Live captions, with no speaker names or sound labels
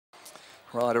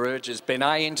Rider urges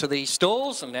Benet into the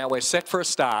stalls, and now we're set for a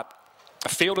start. A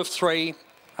field of 3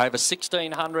 over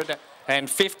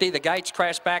 1,650. The gates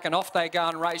crash back and off they go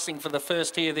and racing for the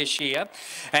first here this year.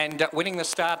 And winning the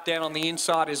start down on the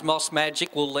inside is Moss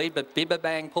Magic will lead, but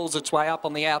Bibberbang pulls its way up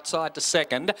on the outside to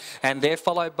second, and they're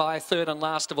followed by third, and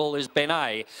last of all is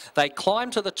Benet. They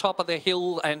climb to the top of the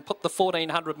hill and put the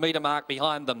 1,400 metre mark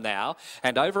behind them now.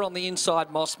 And over on the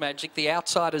inside, Moss Magic, the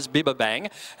outside is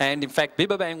Bibberbang. And in fact,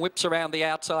 Bibberbang whips around the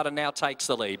outside and now takes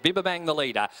the lead. Bibberbang the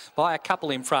leader by a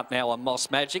couple in front now on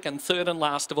Moss Magic, and third and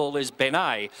last of all is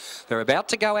Benet. They're about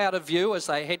to go out of view as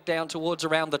they head down towards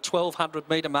around the 1,200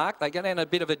 metre mark. They get in a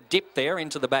bit of a dip there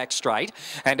into the back straight.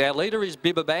 And our leader is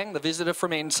Bibberbang, the visitor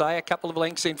from Ensay, a couple of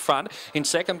lengths in front. In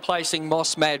second placing,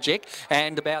 Moss Magic.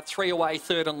 And about 3 away,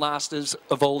 third and last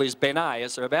of all is Benet,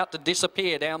 as they're about to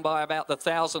disappear down by about the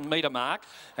 1,000 metre mark.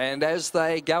 And as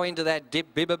they go into that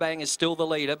dip, Bibberbang is still the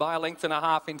leader by a length and a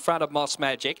half in front of Moss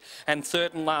Magic. And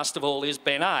third and last of all is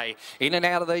Benet. In and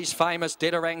out of these famous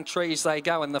Dederang trees they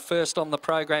go, and the first on the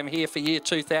program here for year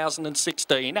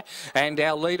 2016. And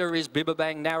our leader is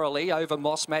Bibberbang narrowly over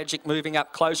Moss Magic, moving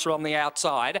up closer on the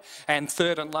outside. And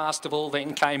third and last of all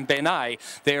then came Benet.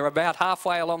 They're about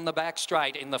halfway along the back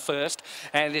straight in the first,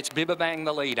 and it's Bibberbang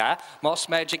the leader. Moss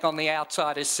Magic on the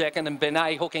outside is second, and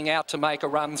Benet hooking out to make a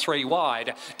run 3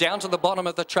 wide. Down to the bottom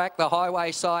of the track, the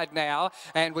highway side now,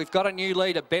 and we've got a new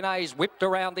leader. Benet's whipped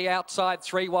around the outside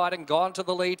 3 wide and gone to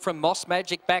the lead from Moss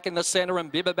Magic back in the centre,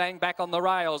 and Bibberbang back on the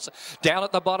rails. Down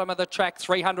at the bottom of the track,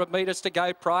 300 metres to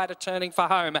go prior to turning for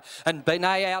home, and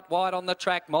Benet out wide on the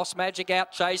track. Moss Magic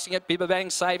out chasing it.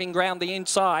 Bibberbang saving ground the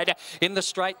inside in the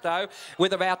straight though,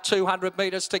 with about 200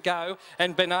 metres to go,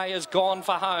 and Benet has gone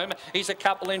for home. He's a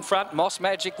couple in front. Moss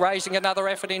Magic raising another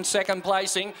effort in second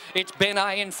placing. It's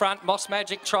Benet in front. Moss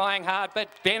Magic trying hard, but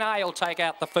Benet will take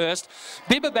out the first.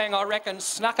 Bibberbang, I reckon,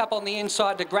 snuck up on the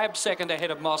inside to grab second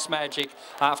ahead of Moss Magic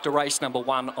after race number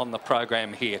 1 on the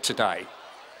program here today.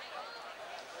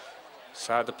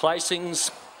 So the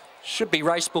placings should be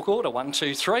racebook order 1,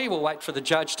 2, 3. We'll wait for the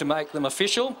judge to make them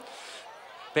official.